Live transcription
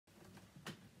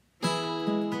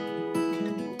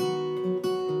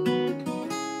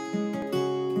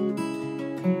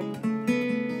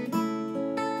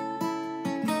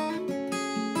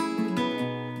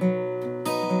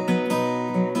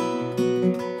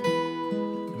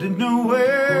Didn't know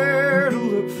where to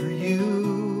look for you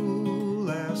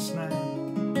last night.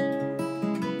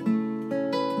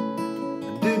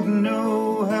 I didn't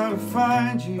know how to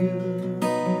find you.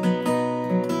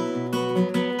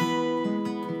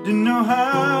 Didn't know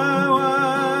how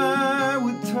I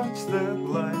would touch that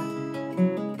light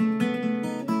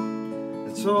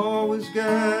that's always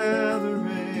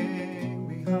gathering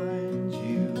behind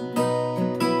you.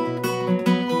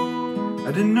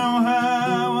 I didn't know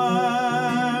how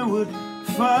I would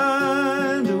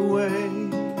find a way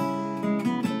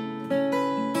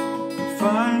to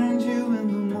find you in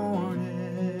the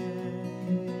morning.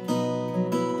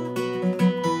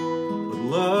 But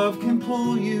love can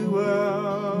pull you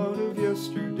out of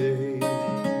yesterday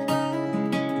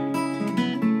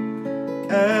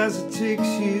as it takes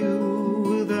you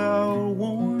without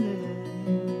warning.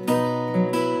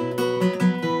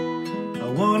 I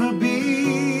wanna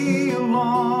be a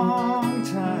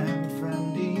long-time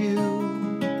friend to you.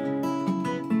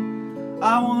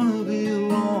 I wanna be a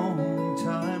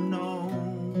long-time known,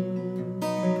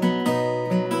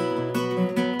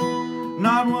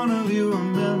 not one of your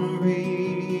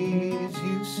memories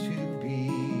used to be.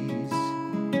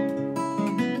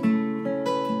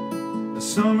 A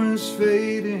summer's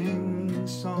fading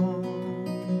song.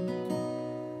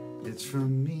 It's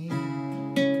from me,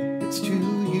 it's to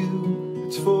you,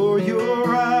 it's for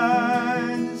your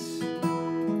eyes.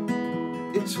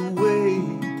 It's a way,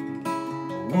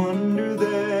 a wonder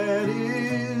that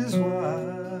is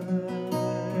wise.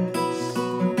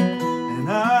 And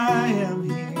I am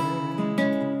here,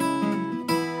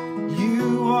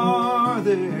 you are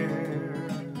there.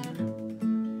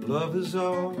 Love is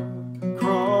all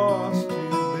across to bear.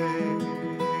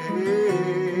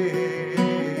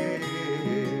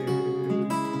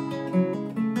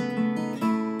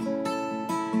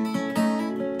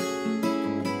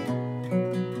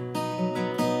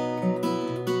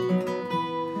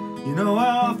 You know,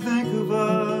 I'll think of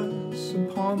us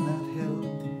upon that hill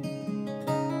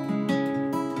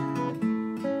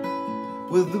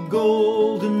with the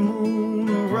golden moon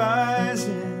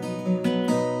rising,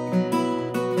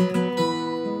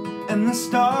 and the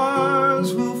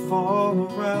stars will fall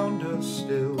around us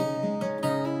still,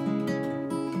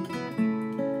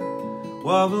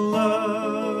 while the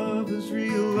love is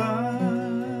realizing.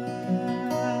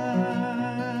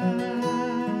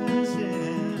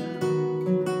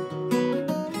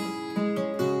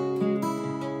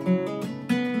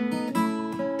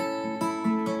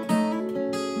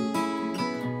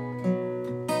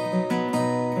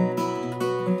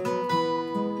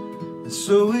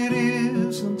 So it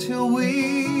is until we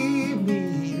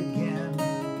meet again,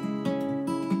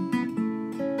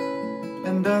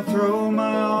 and I throw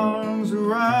my arms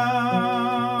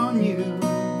around you.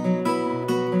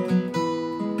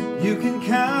 You can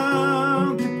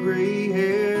count the gray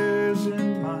hairs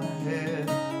in my head.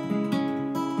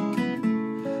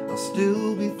 I'll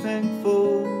still be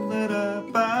thankful that I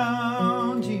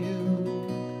found you.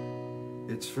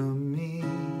 It's from me,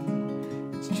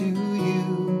 it's to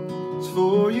you, it's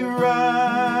for your eyes.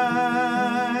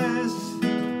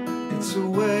 It's a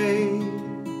way,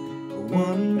 a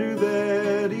wonder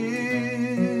that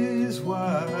is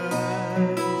wise.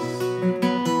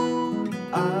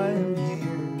 I am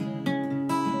here,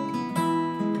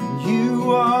 and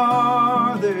you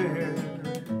are there.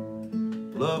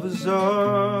 Love is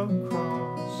our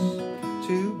cross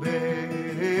to bear.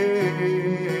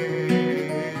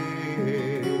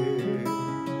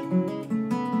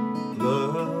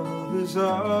 Love is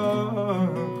our